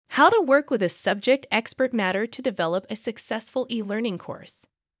How to work with a subject expert matter to develop a successful e-learning course.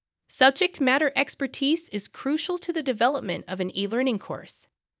 Subject matter expertise is crucial to the development of an e-learning course.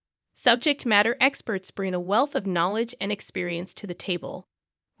 Subject matter experts bring a wealth of knowledge and experience to the table,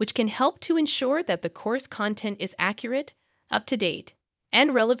 which can help to ensure that the course content is accurate, up-to-date,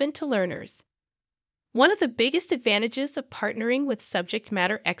 and relevant to learners. One of the biggest advantages of partnering with subject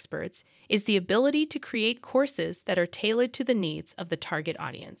matter experts is the ability to create courses that are tailored to the needs of the target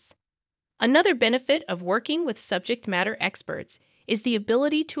audience. Another benefit of working with subject matter experts is the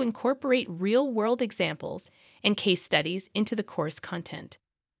ability to incorporate real-world examples and case studies into the course content.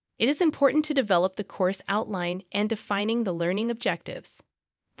 It is important to develop the course outline and defining the learning objectives.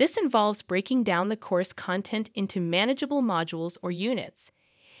 This involves breaking down the course content into manageable modules or units,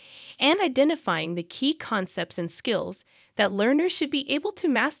 and identifying the key concepts and skills that learners should be able to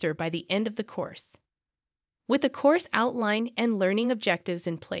master by the end of the course. With the course outline and learning objectives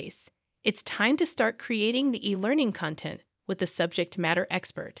in place, it's time to start creating the e-learning content with the subject matter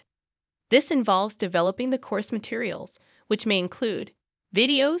expert. This involves developing the course materials, which may include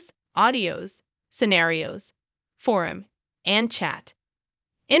videos, audios, scenarios, forum, and chat,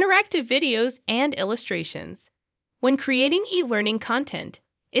 interactive videos, and illustrations. When creating e-learning content,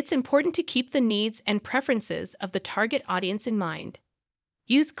 it's important to keep the needs and preferences of the target audience in mind.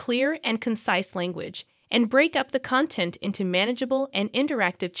 Use clear and concise language and break up the content into manageable and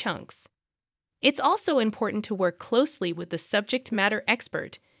interactive chunks. It's also important to work closely with the subject matter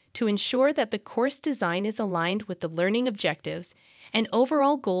expert to ensure that the course design is aligned with the learning objectives and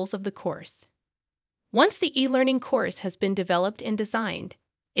overall goals of the course. Once the e-learning course has been developed and designed,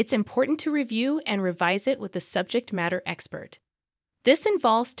 it's important to review and revise it with the subject matter expert. This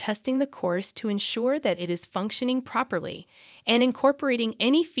involves testing the course to ensure that it is functioning properly and incorporating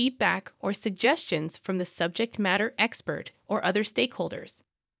any feedback or suggestions from the subject matter expert or other stakeholders.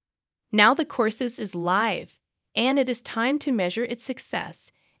 Now the course is live, and it is time to measure its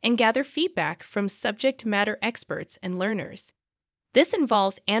success and gather feedback from subject matter experts and learners. This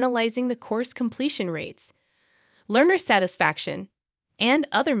involves analyzing the course completion rates, learner satisfaction, and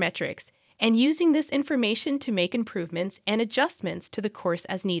other metrics, and using this information to make improvements and adjustments to the course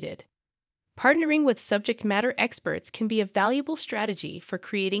as needed. Partnering with subject matter experts can be a valuable strategy for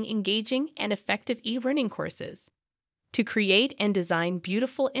creating engaging and effective e-learning courses. To create and design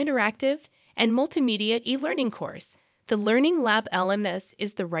beautiful interactive and multimedia e-learning course, the Learning Lab LMS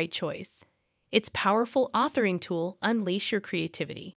is the right choice. Its powerful authoring tool unleashes your creativity.